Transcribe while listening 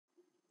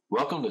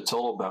Welcome to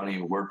Total Bounty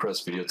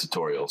WordPress video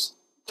tutorials.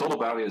 Total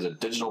Bounty is a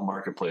digital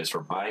marketplace for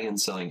buying and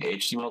selling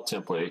HTML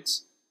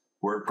templates,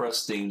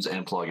 WordPress themes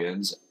and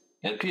plugins,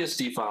 and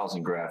PSD files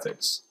and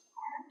graphics.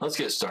 Let's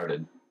get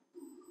started.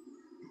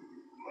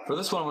 For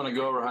this one, I'm going to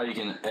go over how you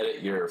can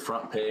edit your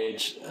front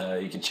page.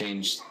 You can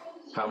change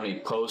how many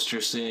posts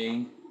you're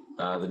seeing.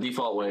 The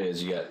default way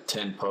is you got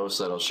 10 posts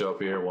that'll show up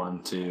here,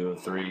 1, 2,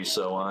 3,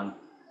 so on.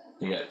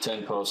 You got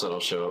 10 posts that'll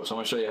show up. So I'm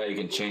going to show you how you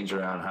can change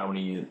around how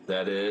many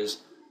that is.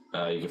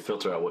 You can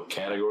filter out what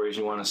categories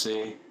you want to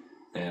see,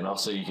 and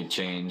also you can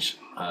change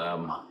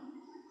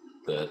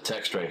the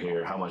text right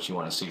here, how much you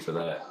want to see for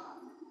that.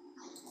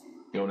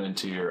 Going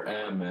into your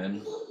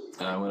admin,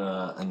 I'm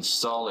going to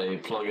install a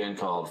plugin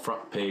called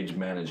Front Page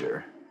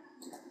Manager.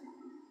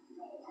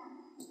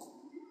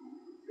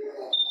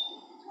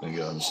 I'm going to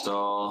go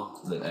install,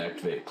 then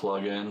activate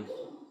plugin.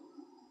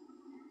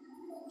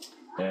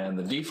 And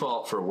the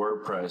default for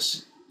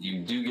WordPress, you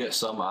do get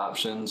some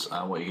options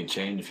on what you can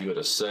change. If you go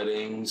to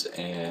settings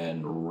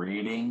and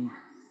reading,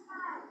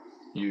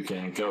 you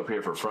can go up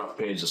here for front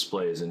page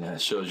displays, and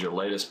that shows your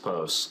latest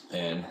posts.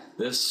 And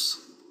this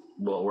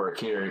will work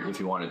here if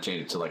you want to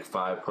change it to like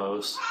 5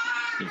 posts.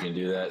 You can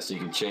do that, so you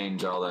can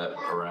change all that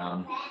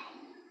around.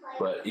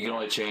 But you can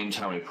only change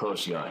how many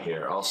posts you got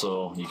here.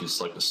 Also, you can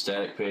select a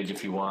static page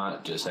if you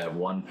want. Just have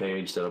one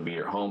page that'll be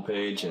your home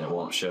page, and it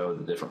won't show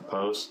the different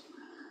posts.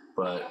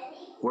 But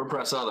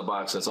WordPress out of the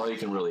box, that's all you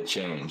can really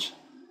change.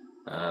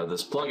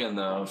 This plugin,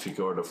 though, if you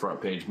go to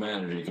Front Page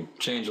Manager, you can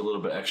change a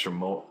little bit extra.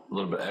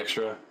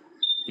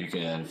 You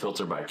can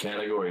filter by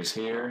categories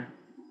here.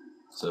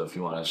 So if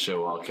you want to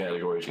show all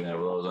categories, you can have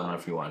those on.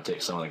 If you want to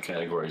take some of the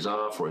categories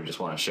off, or you just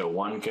want to show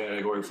one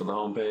category for the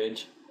home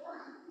page.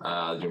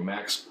 Your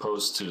max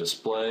posts to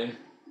display,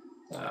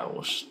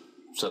 we'll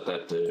set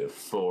that to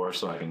 4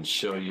 so I can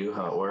show you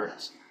how it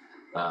works.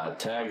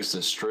 Tags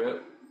to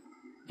strip.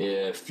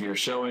 If you're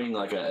showing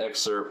like an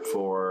excerpt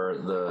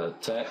for the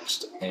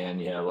text and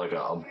you have like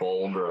a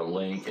bold or a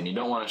link and you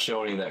don't want to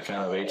show any of that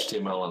kind of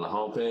HTML on the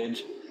home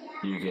page,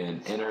 you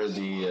can enter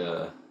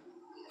the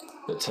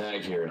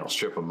tag here and it'll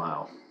strip them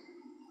out.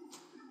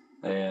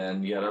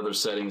 And you got other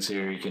settings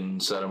here. You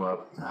can set them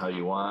up how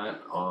you want.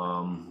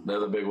 The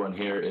other big one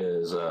here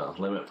is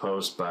limit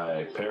posts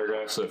by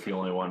paragraph. So if you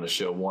only want to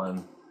show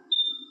one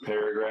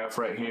paragraph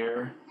right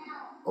here,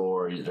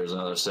 or there's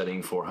another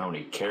setting for how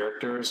many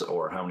characters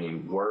or how many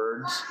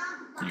words,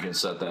 you can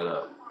set that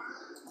up.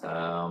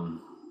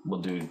 We'll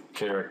do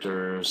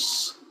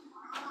characters,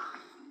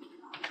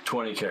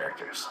 20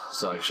 characters,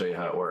 so I'll show you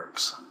how it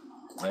works.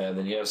 And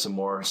then you have some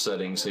more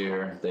settings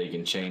here that you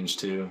can change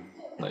to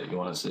that you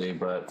want to see,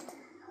 but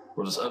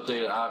we'll just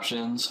update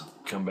options,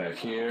 come back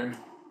here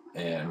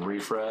and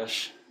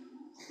refresh.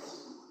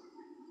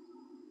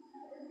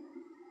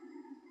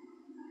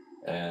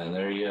 And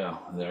there you go.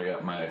 There I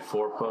got my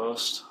 4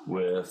 posts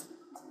with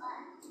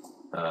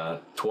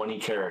 20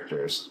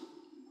 characters.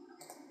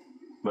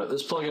 But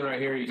this plugin right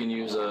here, you can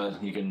use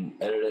you can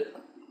edit it,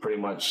 pretty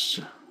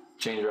much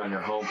change around your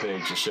home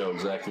page to show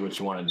exactly what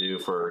you want to do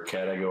for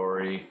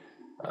category,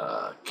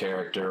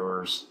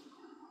 characters,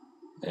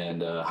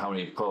 and how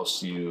many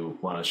posts you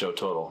want to show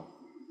total.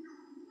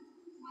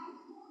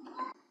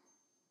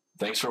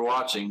 Thanks for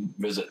watching.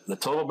 Visit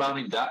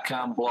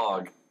thetotalbounty.com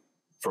blog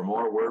for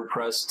more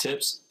WordPress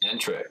tips and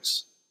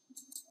tricks.